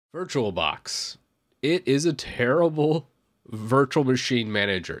Virtualbox. It is a terrible virtual machine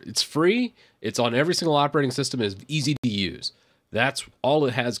manager. It's free. It's on every single operating system. It's easy to use. That's all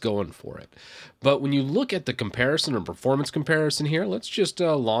it has going for it. But when you look at the comparison or performance comparison here, let's just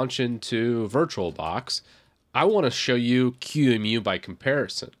launch into Virtualbox. I want to show you QEMU by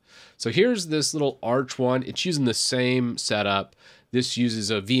comparison. So here's this little Arch one. It's using the same setup. This uses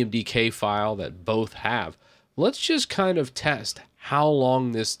a VMDK file that both have. Let's just kind of test how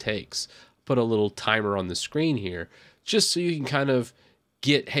long this takes. Put a little timer on the screen here, just so you can kind of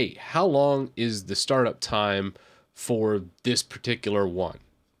get, hey, how long is the startup time for this particular one?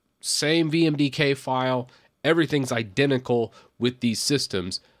 Same VMDK file, everything's identical with these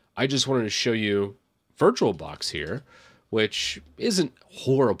systems. I just wanted to show you Virtualbox here, which isn't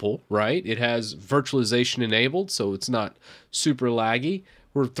horrible, right? It has virtualization enabled, so it's not super laggy.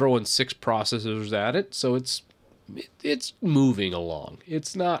 We're throwing 6 processors at it, so it's moving along.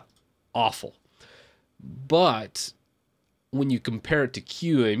 It's not awful. But when you compare it to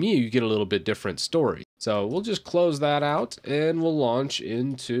QEMU, you get a little bit different story. So we'll just close that out and we'll launch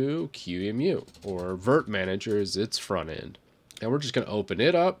into QEMU, or Virt Manager is its front end. And we're just going to open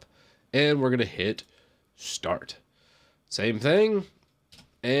it up and we're going to hit start. Same thing.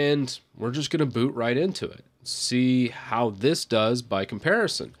 And we're just going to boot right into it. See how this does by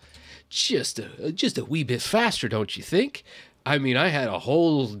comparison. Just a wee bit faster, don't you think? I mean, I had a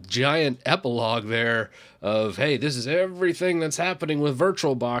whole giant epilogue there of, hey, this is everything that's happening with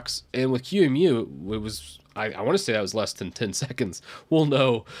Virtualbox. And with QEMU, it was, I want to say that was less than 10 seconds. We'll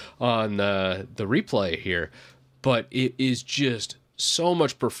know on the replay here. But it is just so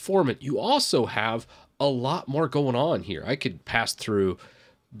much performant. You also have a lot more going on here. I could pass through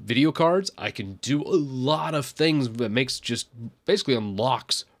video cards. I can do a lot of things that makes just basically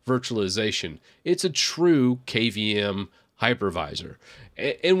unlocks virtualization. It's a true KVM hypervisor.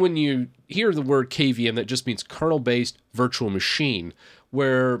 And when you hear the word KVM, that just means kernel-based virtual machine,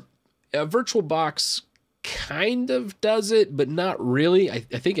 where a Virtualbox kind of does it, but not really. I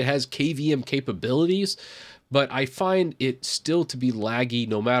think it has KVM capabilities, but I find it still to be laggy.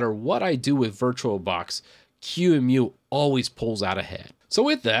 No matter what I do with Virtualbox, QEMU always pulls out ahead. So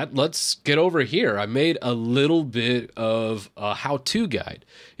with that, let's get over here. I made a little bit of a how-to guide.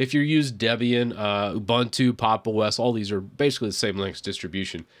 If you use Debian, Ubuntu, Pop! OS, all these are basically the same Linux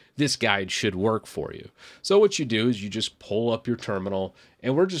distribution. This guide should work for you. So what you do is you just pull up your terminal,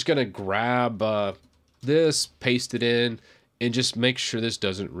 and we're just going to grab this, paste it in, and just make sure this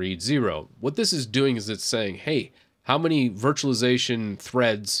doesn't read 0. What this is doing is it's saying, hey, how many virtualization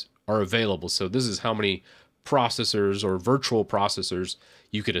threads are available? So this is how many processors or virtual processors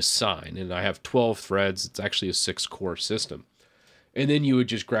you could assign. And I have 12 threads. It's actually a 6-core system. And then you would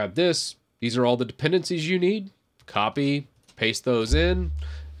just grab this. These are all the dependencies you need. Copy, paste those in,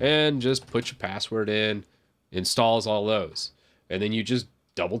 and just put your password in. Installs all those. And then you just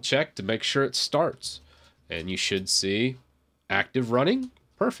double check to make sure it starts. And you should see active running.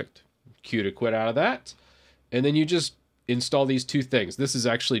 Perfect. Q to quit out of that. And then you just install these 2 things. This is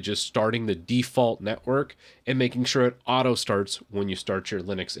actually just starting the default network and making sure it auto starts when you start your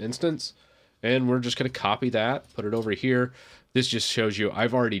Linux instance. And we're just going to copy that, put it over here. This just shows you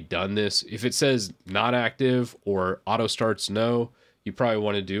I've already done this. If it says not active or auto starts no, you probably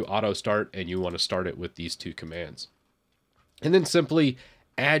want to do auto start, and you want to start it with these 2 commands. And then simply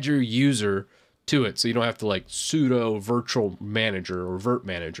add your user to it, so you don't have to like sudo virtual manager or virt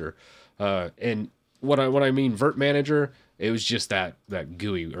manager. And what I mean virt manager, it was just that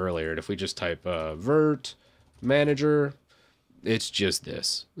GUI earlier. And if we just type virt manager, it's just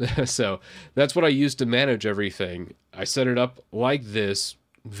this. So that's what I use to manage everything. I set it up like this,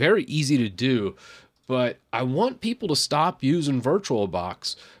 very easy to do, but I want people to stop using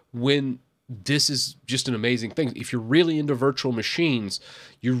Virtualbox when this is just an amazing thing. If you're really into virtual machines,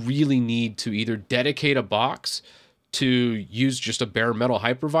 you really need to either dedicate a box to use just a bare metal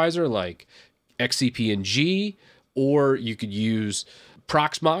hypervisor like XCP-ng, or you could use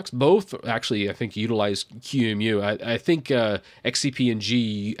Proxmox. Both actually, I think, utilize QEMU. I think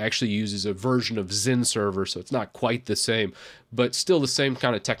XCP-ng actually uses a version of Zen server, so it's not quite the same, but still the same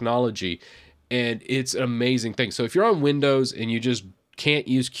kind of technology, and it's an amazing thing. So if you're on Windows and you just can't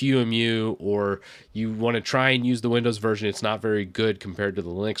use QEMU, or you want to try and use the Windows version, it's not very good compared to the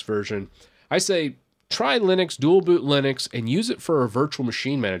Linux version, I say try Linux, dual boot Linux, and use it for a virtual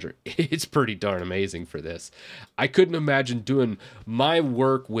machine manager. It's pretty darn amazing for this. I couldn't imagine doing my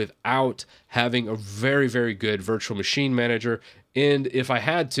work without having a very, very good virtual machine manager. And if I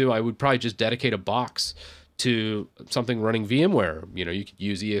had to, I would probably just dedicate a box to something running VMware. You know, you could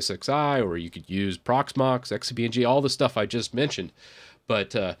use ESXi, or you could use Proxmox, XCP-ng, all the stuff I just mentioned.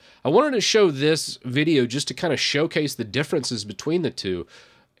 But I wanted to show this video just to kind of showcase the differences between the two.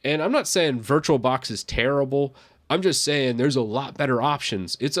 And I'm not saying VirtualBox is terrible. I'm just saying there's a lot better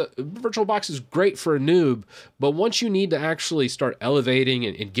options. VirtualBox is great for a noob, but once you need to actually start elevating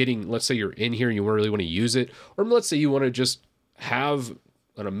and getting, let's say you're in here and you really want to use it, or let's say you want to just have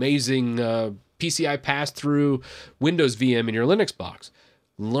an amazing PCI pass-through Windows VM in your Linux box,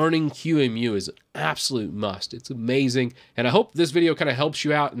 learning QEMU is an absolute must. It's amazing. And I hope this video kind of helps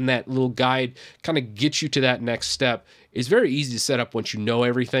you out in that little guide, kind of gets you to that next step. It's very easy to set up once you know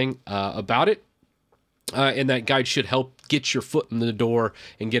everything about it. And that guide should help get your foot in the door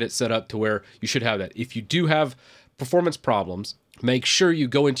and get it set up to where you should have that. If you do have performance problems, make sure you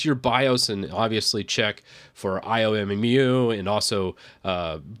go into your BIOS and obviously check for QEMU and also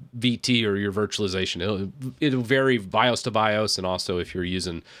VT or your virtualization. It'll vary BIOS to BIOS, and also if you're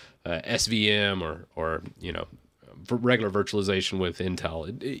using SVM or you know, regular virtualization with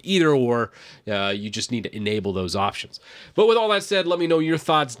Intel. Either or, you just need to enable those options. But with all that said, let me know your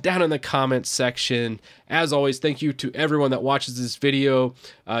thoughts down in the comments section. As always, thank you to everyone that watches this video.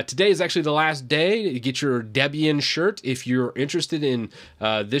 Today is actually the last day to get your Debian shirt. If you're interested in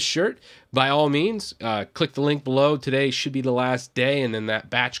this shirt, by all means, click the link below. Today should be the last day, and then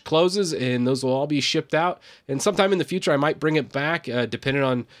that batch closes, and those will all be shipped out. And sometime in the future, I might bring it back, depending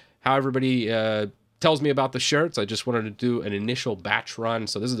on how everybody tells me about the shirts. I just wanted to do an initial batch run.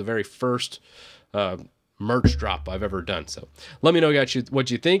 So this is the very first merch drop I've ever done. So let me know what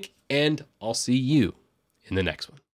you think, and I'll see you in the next one.